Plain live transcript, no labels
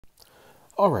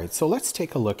All right, so let's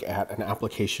take a look at an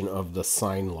application of the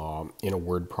sine law in a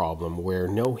word problem where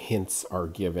no hints are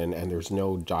given and there's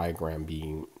no diagram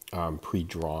being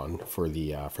pre-drawn for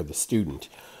the student.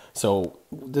 So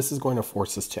this is going to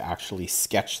force us to actually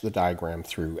sketch the diagram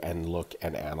through and look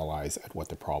and analyze at what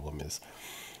the problem is.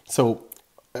 So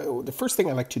the first thing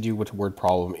I like to do with a word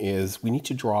problem is we need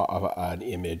to draw an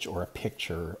image or a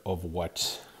picture of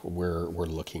what we're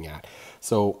looking at.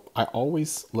 So I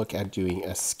always look at doing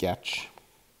a sketch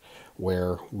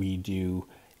where we do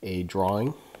a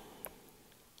drawing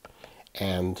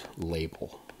and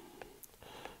label.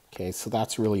 Okay, so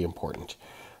that's really important.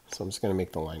 So I'm just going to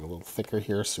make the line a little thicker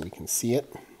here so we can see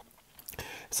it.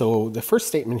 So the first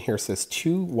statement here says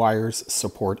 2 wires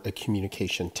support a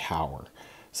communication tower.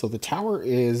 So the tower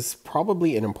is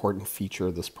probably an important feature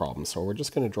of this problem. So we're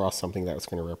just going to draw something that's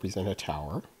going to represent a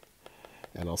tower,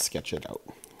 and I'll sketch it out,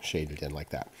 shade it in like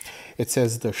that. It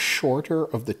says the shorter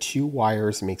of the 2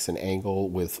 wires makes an angle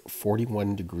with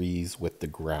 41 degrees with the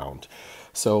ground.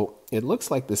 So it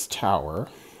looks like this tower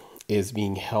is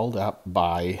being held up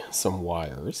by some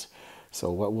wires.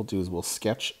 So what we'll do is we'll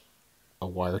sketch a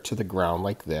wire to the ground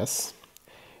like this,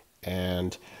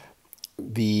 and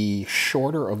the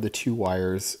shorter of the 2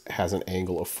 wires has an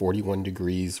angle of 41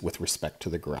 degrees with respect to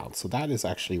the ground. So that is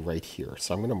actually right here.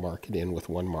 So I'm going to mark it in with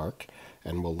one mark,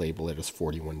 and we'll label it as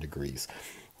 41 degrees.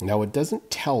 Now it doesn't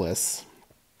tell us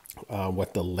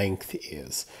what the length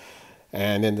is.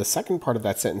 And then the second part of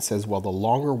that sentence says, well, the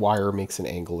longer wire makes an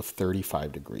angle of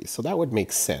 35 degrees. So that would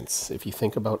make sense if you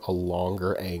think about a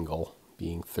longer angle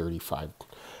being 35,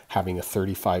 having a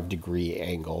 35 degree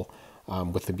angle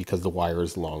because the wire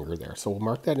is longer there. So we'll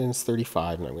mark that in as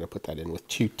 35, and I'm going to put that in with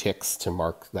 2 ticks to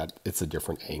mark that it's a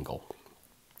different angle.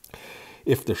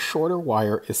 If the shorter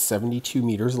wire is 72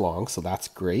 meters long, so that's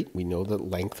great. We know the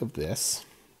length of this.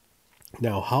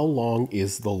 Now, how long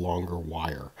is the longer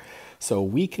wire? So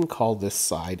we can call this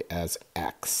side as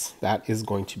X. That is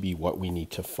going to be what we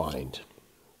need to find.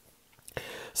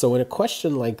 So in a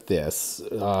question like this,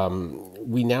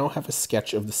 we now have a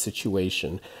sketch of the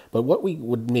situation, but what we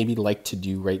would maybe like to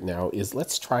do right now is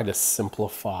let's try to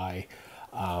simplify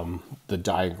the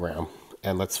diagram,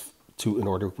 and in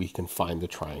order we can find the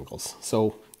triangles.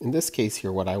 So in this case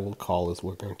here, what I will call is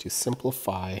we're going to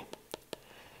simplify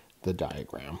the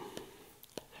diagram,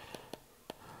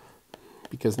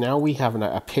 because now we have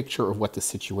a picture of what the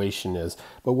situation is.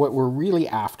 But what we're really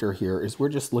after here is we're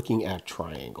just looking at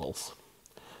triangles.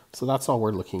 So that's all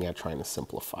we're looking at, trying to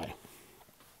simplify.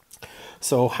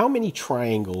 So how many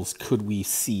triangles could we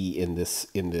see in this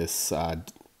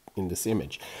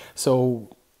image?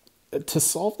 So to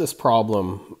solve this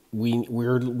problem,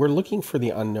 we're looking for the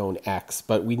unknown X,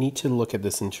 but we need to look at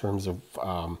this in terms of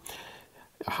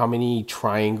how many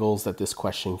triangles that this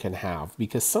question can have,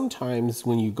 because sometimes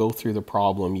when you go through the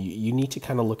problem, you need to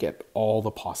kind of look at all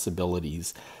the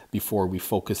possibilities before we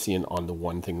focus in on the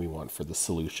one thing we want for the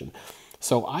solution.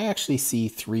 So I actually see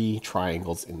 3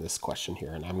 triangles in this question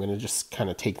here, and I'm going to just kind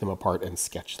of take them apart and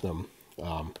sketch them.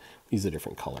 Use a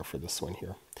different color for this one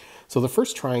here. So the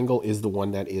first triangle is the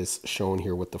one that is shown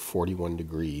here with the 41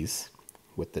 degrees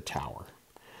with the tower.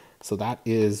 So that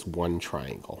is one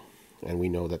triangle, and we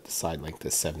know that the side length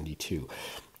is 72.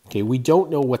 Okay, we don't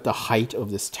know what the height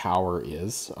of this tower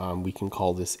is. We can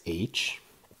call this H.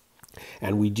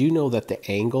 And we do know that the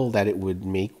angle that it would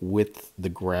make with the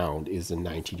ground is a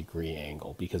 90-degree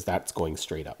angle, because that's going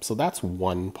straight up. So that's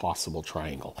one possible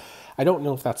triangle. I don't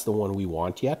know if that's the one we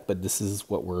want yet, but this is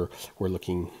what we're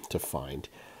looking to find.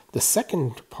 The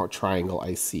second triangle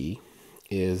I see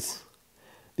is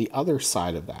the other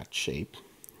side of that shape,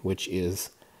 which is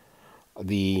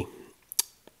the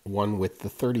one with the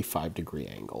 35-degree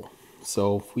angle.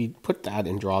 So if we put that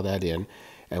and draw that in,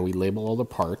 and we label all the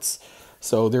parts.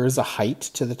 So there is a height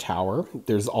to the tower.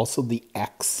 There's also the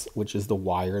X, which is the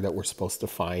wire that we're supposed to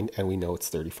find, and we know it's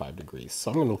 35 degrees.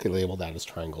 So I'm going to label that as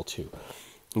triangle 2.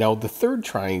 Now the third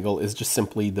triangle is just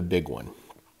simply the big one.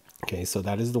 Okay, so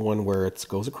that is the one where it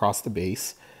goes across the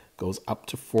base, goes up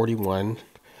to 41,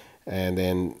 and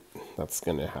then that's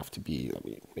going to have to be, let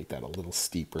me make that a little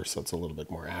steeper so it's a little bit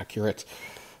more accurate.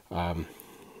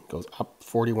 Goes up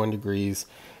 41 degrees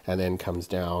and then comes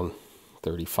down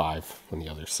 35 on the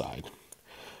other side.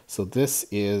 So this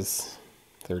is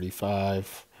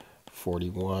 35,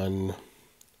 41,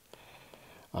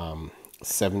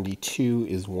 72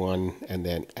 is one, and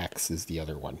then X is the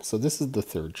other one. So this is the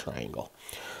third triangle.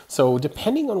 So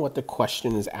depending on what the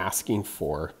question is asking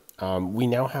for, we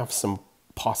now have some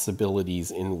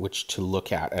possibilities in which to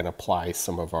look at and apply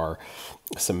some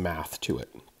math to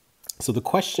it. So the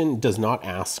question does not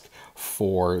ask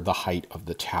for the height of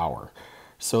the tower.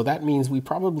 So that means we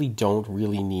probably don't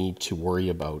really need to worry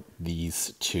about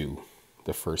these two,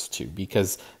 the first two,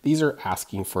 because these are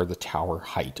asking for the tower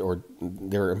height, or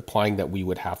they're implying that we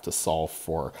would have to solve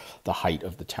for the height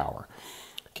of the tower.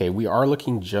 Okay, we are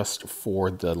looking just for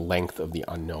the length of the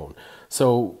unknown.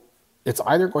 So it's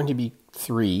either going to be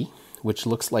 3, which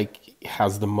looks like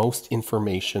has the most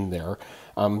information there.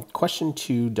 Question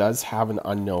 2 does have an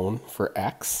unknown for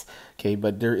x, okay,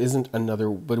 but there isn't another,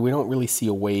 but we don't really see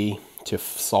a way to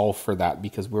solve for that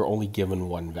because we're only given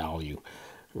one value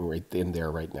right in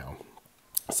there right now.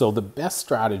 So the best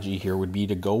strategy here would be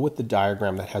to go with the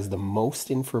diagram that has the most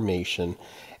information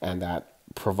and that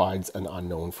provides an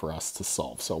unknown for us to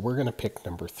solve. So we're going to pick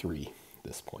number 3 at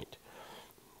this point.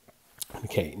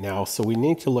 Okay, now, so we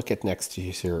need to look at next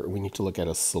here, we need to look at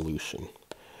a solution.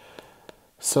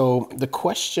 So the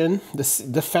question,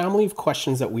 the family of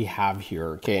questions that we have here,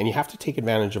 okay, and you have to take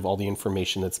advantage of all the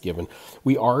information that's given.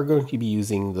 We are going to be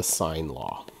using the sine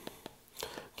law.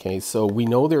 Okay, so we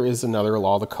know there is another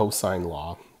law, the cosine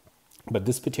law, but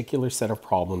this particular set of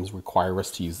problems require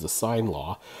us to use the sine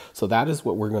law. So that is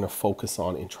what we're going to focus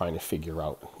on in trying to figure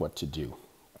out what to do.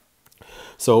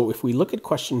 So if we look at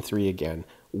question 3 again,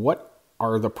 what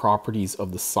are the properties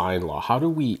of the sine law? How do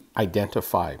we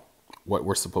identify what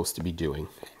we're supposed to be doing?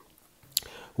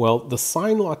 Well, the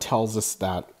sine law tells us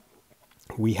that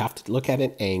we have to look at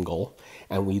an angle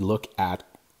and we look at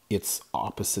its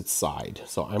opposite side.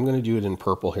 So I'm going to do it in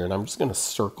purple here, and I'm just going to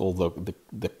circle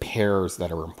the pairs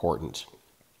that are important.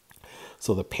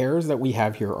 So the pairs that we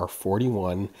have here are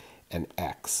 41 and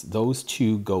x. Those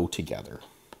two go together.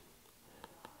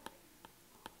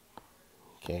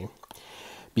 Okay,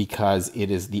 because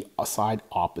it is the side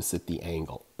opposite the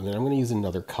angle. And then I'm going to use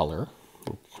another color.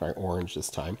 We'll try orange this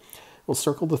time. We'll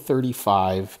circle the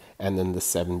 35 and then the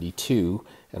 72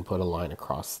 and put a line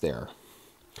across there.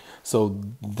 So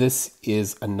this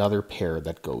is another pair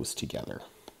that goes together.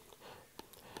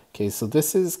 Okay, so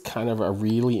this is kind of a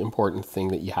really important thing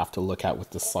that you have to look at with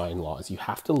the sine laws. You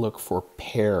have to look for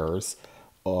pairs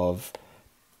of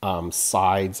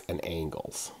sides and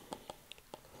angles.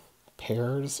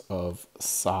 Pairs of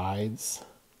sides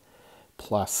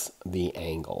plus the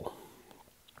angle.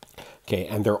 Okay,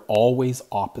 and they're always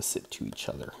opposite to each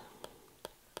other.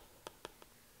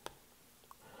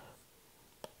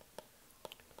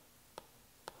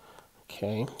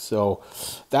 Okay, so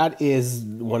that is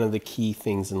one of the key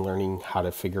things in learning how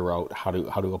to figure out how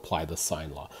to apply the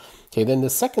sine law. Okay, then the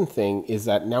second thing is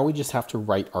that now we just have to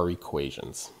write our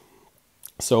equations.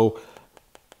 So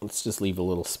let's just leave a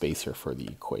little space here for the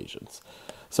equations.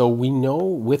 So we know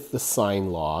with the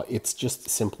sine law, it's just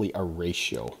simply a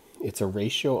ratio. It's a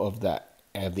ratio of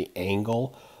the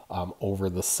angle over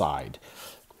the side.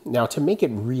 Now, to make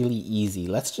it really easy,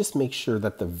 let's just make sure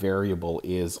that the variable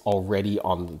is already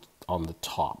on the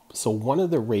top. So one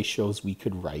of the ratios we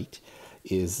could write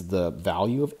is the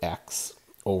value of x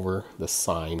over the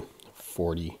sine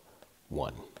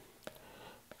 41.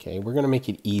 Okay, we're going to make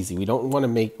it easy. We don't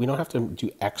have to do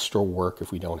extra work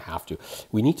if we don't have to.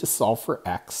 We need to solve for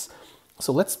x.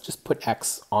 So let's just put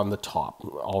x on the top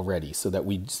already so that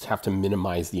we just have to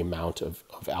minimize the amount of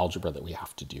algebra that we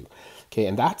have to do. Okay,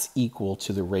 and that's equal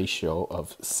to the ratio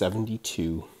of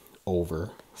 72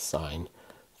 over sine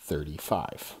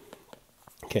 35.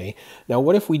 Okay, now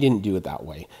what if we didn't do it that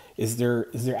way? Is there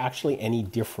actually any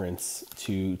difference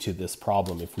to this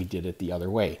problem if we did it the other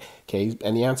way? Okay,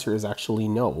 and the answer is actually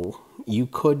no. You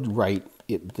could write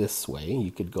it this way.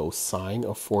 You could go sine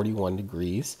of 41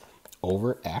 degrees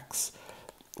over x.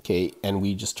 Okay, and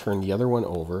we just turn the other one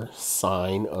over,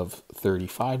 sine of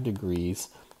 35 degrees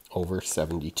over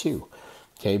 72.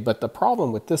 Okay, but the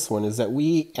problem with this one is that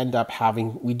we end up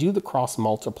we do the cross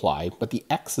multiply, but the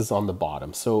x is on the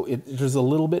bottom. So there's a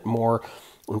little bit more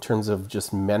in terms of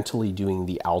just mentally doing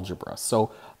the algebra.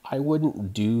 So I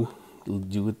wouldn't do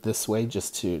it this way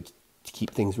just to keep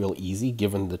things real easy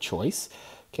given the choice.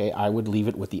 Okay, I would leave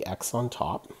it with the x on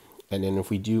top. And then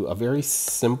if we do a very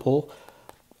simple,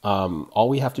 all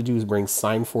we have to do is bring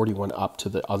sine 41 up to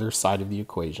the other side of the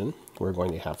equation. We're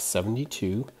going to have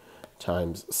 72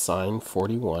 times sine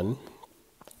 41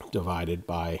 divided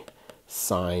by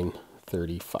sine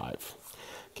 35.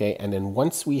 Okay, and then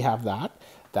once we have that,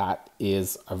 that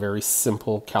is a very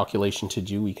simple calculation to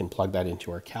do. We can plug that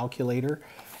into our calculator,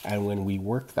 and when we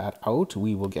work that out,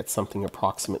 we will get something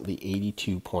approximately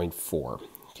 82.4.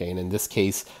 Okay, and in this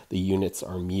case, the units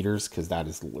are meters because that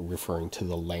is referring to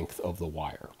the length of the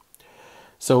wire.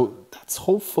 So that's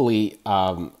hopefully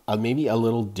maybe a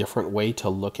little different way to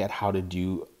look at how to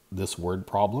do this word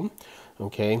problem.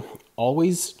 Okay,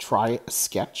 always try a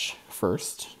sketch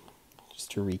first,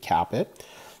 just to recap it.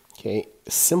 Okay,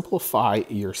 simplify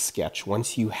your sketch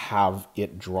once you have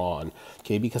it drawn,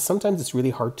 okay, because sometimes it's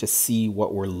really hard to see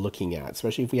what we're looking at,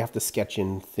 especially if we have to sketch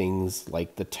in things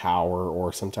like the tower,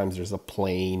 or sometimes there's a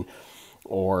plane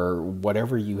or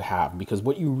whatever you have, because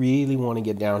what you really want to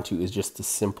get down to is just the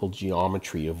simple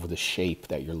geometry of the shape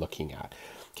that you're looking at.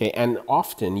 Okay, and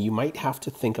often you might have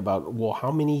to think about, well, how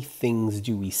many things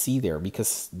do we see there?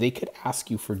 Because they could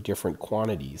ask you for different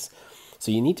quantities.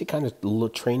 So you need to kind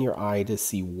of train your eye to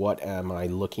see what am I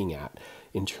looking at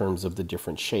in terms of the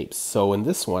different shapes. So in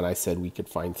this one, I said we could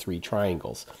find 3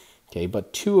 triangles. Okay,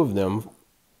 but 2 of them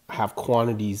have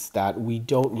quantities that we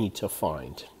don't need to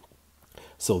find.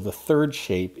 So the third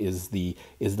shape is the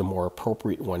more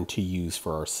appropriate one to use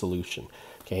for our solution.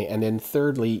 Okay, and then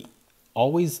thirdly,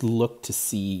 always look to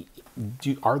see,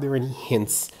 are there any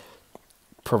hints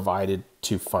provided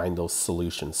to find those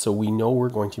solutions? So we know we're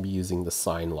going to be using the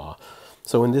sine law.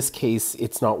 So in this case,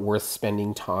 it's not worth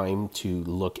spending time to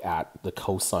look at the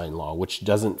cosine law, which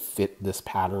doesn't fit this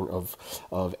pattern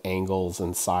of angles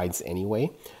and sides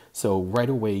anyway. So right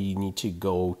away, you need to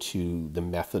go to the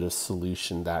method of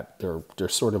solution that they're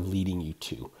sort of leading you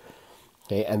to.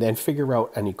 Okay, and then figure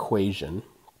out an equation,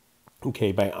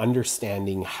 okay, by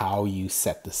understanding how you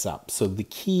set this up. So the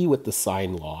key with the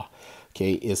sine law,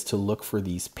 okay, is to look for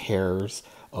these pairs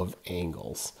of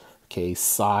angles. Okay,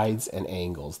 sides and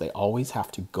angles, they always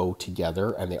have to go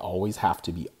together, and they always have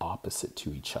to be opposite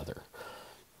to each other.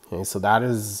 Okay, so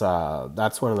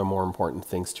that's one of the more important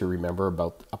things to remember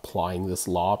about applying this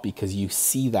law, because you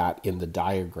see that in the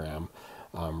diagram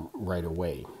right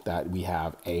away, that we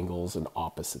have angles and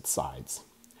opposite sides.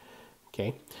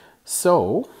 Okay,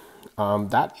 so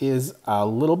that is a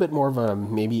little bit more of a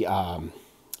maybe a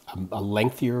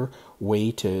lengthier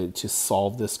way to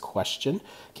solve this question,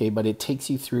 okay, but it takes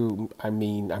you through,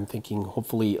 I'm thinking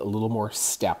hopefully a little more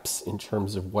steps in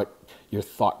terms of what your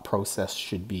thought process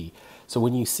should be. So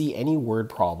when you see any word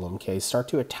problem, okay, start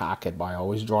to attack it by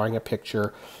always drawing a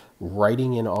picture,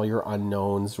 writing in all your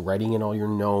unknowns, writing in all your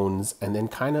knowns, and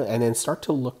then start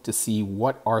to look to see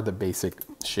what are the basic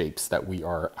shapes that we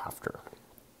are after.